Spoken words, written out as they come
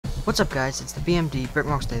What's up guys, it's the BMD,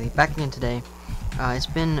 Mocs Daily, back again today. It's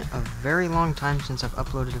been a very long time since I've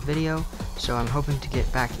uploaded a video, so I'm hoping to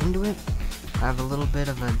get back into it. I have a little bit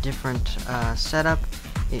of a different setup.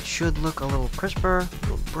 It should look a little crisper, a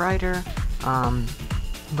little brighter,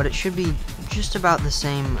 but it should be just about the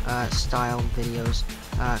same style videos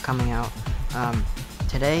coming out.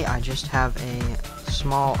 Today I just have a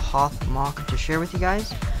small Hoth mock to share with you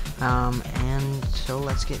guys, and so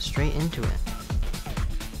let's get straight into it.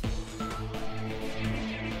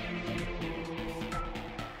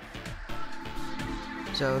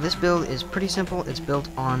 So this build is pretty simple. It's built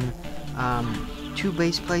on two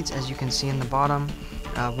base plates, as you can see in the bottom.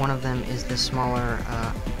 One of them is the smaller,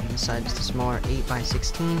 this side is the smaller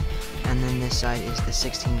 8x16, and then this side is the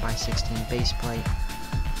 16x16 base plate.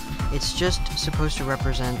 It's just supposed to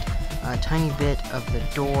represent a tiny bit of the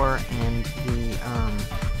door and the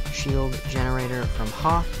shield generator from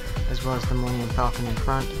Hoth, as well as the Millennium Falcon in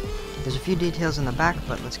front. There's a few details in the back,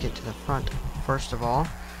 but let's get to the front first of all.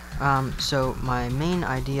 So my main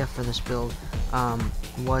idea for this build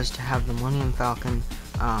was to have the Millennium Falcon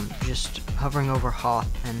just hovering over Hoth,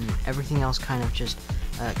 and everything else kind of just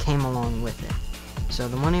came along with it. So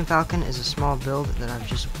the Millennium Falcon is a small build that I've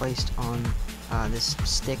just placed on this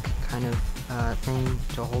stick kind of thing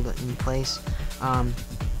to hold it in place.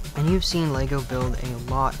 And you've seen LEGO build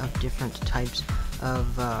a lot of different types of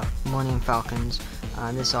Millennium Falcons.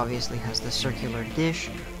 This obviously has the circular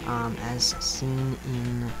dish, as seen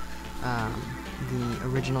in the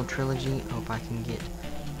original trilogy. I hope I can get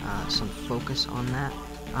some focus on that.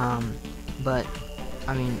 But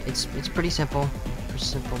I mean, it's pretty simple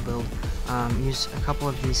build. Use a couple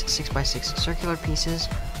of these 6x6 circular pieces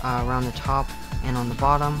around the top and on the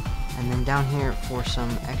bottom, and then down here for some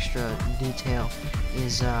extra detail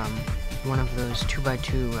is one of those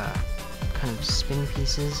 2x2 kind of spin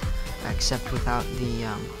pieces, except without the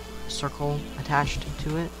circle attached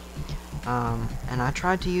to it. And I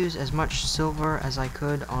tried to use as much silver as I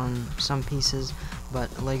could on some pieces, but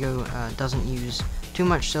LEGO doesn't use too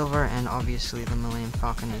much silver, and obviously the Millennium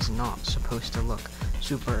Falcon is not supposed to look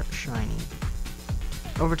super shiny.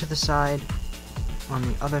 Over to the side, on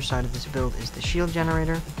the other side of this build, is the shield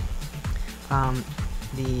generator.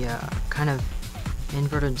 The kind of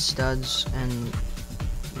inverted studs and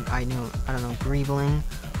I don't know, greebling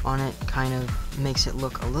on it kind of makes it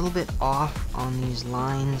look a little bit off on these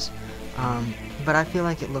lines, but I feel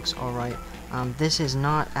like it looks alright. This is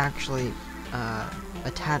not actually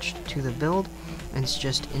attached to the build, it's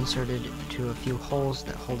just inserted to a few holes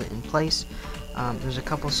that hold it in place. There's a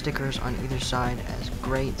couple stickers on either side as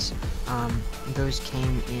grates. Those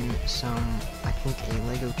came in some, I think, a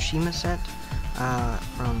LEGO Chima set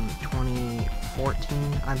from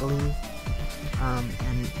 2014, I believe.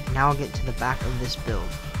 And now I'll get to the back of this build.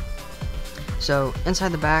 So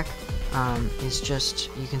inside the back is just,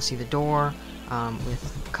 you can see the door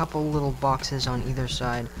with a couple little boxes on either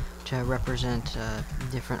side to represent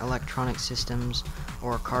different electronic systems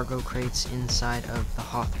or cargo crates inside of the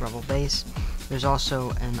Hoth Rebel base. There's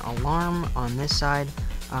also an alarm on this side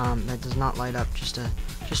that does not light up, just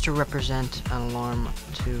to represent an alarm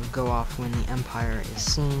to go off when the Empire is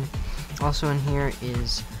seen. Also in here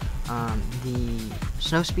is the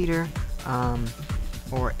snowspeeder,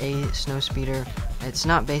 or a snowspeeder. It's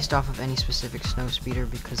not based off of any specific snowspeeder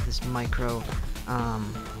because this micro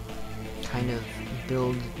kind of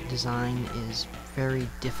build design is very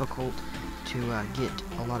difficult to get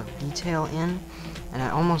a lot of detail in, and I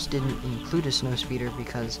almost didn't include a snowspeeder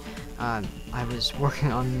because I was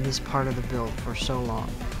working on this part of the build for so long.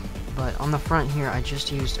 But on the front here, I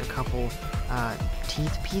just used a couple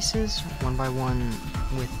teeth pieces, one by one,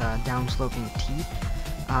 with down-sloping teeth,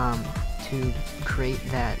 to create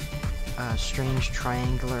that strange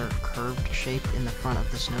triangular curved shape in the front of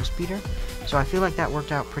the snowspeeder. So I feel like that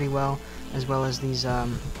worked out pretty well, as well as these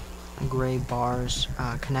gray bars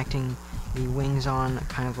connecting the wings on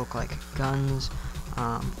kind of look like guns,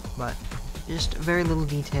 but just very little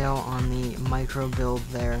detail on the micro build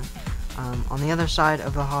there. On the other side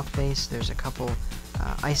of the Hoth base, there's a couple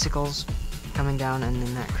icicles coming down, and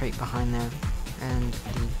then that crate behind there. And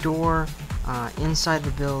the door inside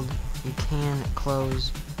the build you can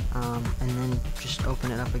close and then just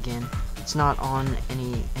open it up again. It's not on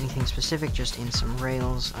anything specific, just in some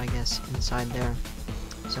rails, I guess, inside there.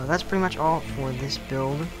 So that's pretty much all for this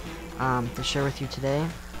build to share with you today.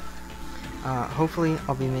 Hopefully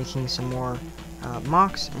I'll be making some more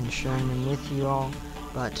mocks and sharing them with you all,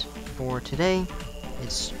 but for today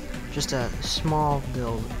it's just a small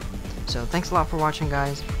build. So thanks a lot for watching,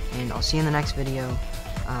 guys, and I'll see you in the next video.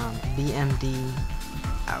 BMD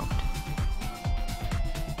out.